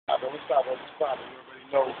poppin'? What's poppin'? What's poppin'? You already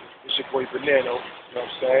know it's your boy Bonano. You know what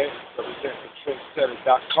I'm saying? Represent for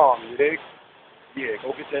Trendsetters.com. You dig? Yeah,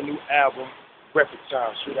 go get that new album, Record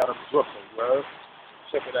Time, straight out of Brooklyn, bro.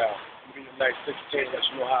 Check it out. Give me a nice 16, let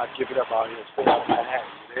you know how I give it up out here, straight out of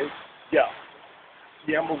Manhattan. You dig? Yeah.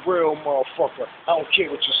 Yeah, I'm a real motherfucker. I don't care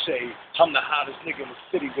what you say. I'm the hottest nigga in the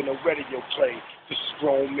city when the radio play. This is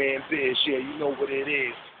grown man biz, yeah, you know what it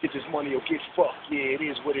is. Get this money or get fucked, yeah, it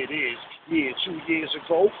is what it is. Yeah, 2 years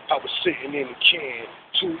ago, I was sitting in the can.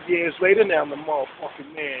 2 years later, now I'm the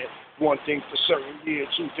motherfucking man. One thing for certain, yeah,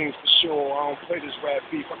 two things for sure. I don't play this rap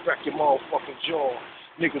beef, I crack your motherfucking jaw.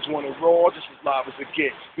 Niggas want it raw, just as live as it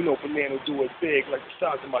get. You know Bonano do it big, like the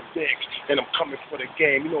size of my dick. And I'm coming for the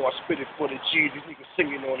game, you know I spit it for the G. These niggas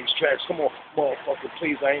singing on these tracks. Come on, motherfucker,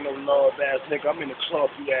 please, I ain't no love-ass nigga. I'm in the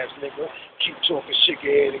club, you ass nigga. Keep talking, shake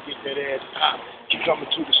your head and get that ass hot. Keep coming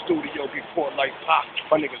to the studio, get caught like pop.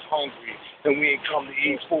 My niggas hungry, and we ain't come to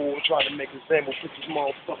eat food. I'm trying to make a sample, put these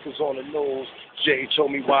motherfuckers on the nose. Jay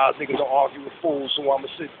told me wise niggas don't argue with fools, so I'ma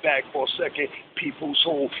sit back for a second, peep who's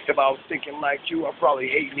who. If I was thinking like you, I'd probably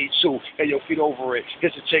hate me too. Hey, yo, get over it.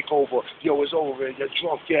 It's a takeover. Yo, it's over it. Your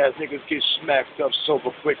drunk ass niggas get smacked up sober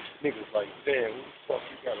quick. Niggas like, damn, who the fuck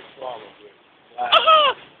you got a problem with?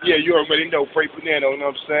 Yeah, you already know. Pray Bonano, you know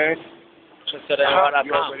what I'm saying?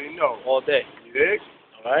 You already know. All day. You dig?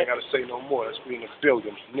 All right. I gotta say no more. That's me in the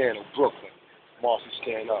building. Bonano, Brooklyn. Marcy,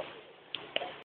 stand up.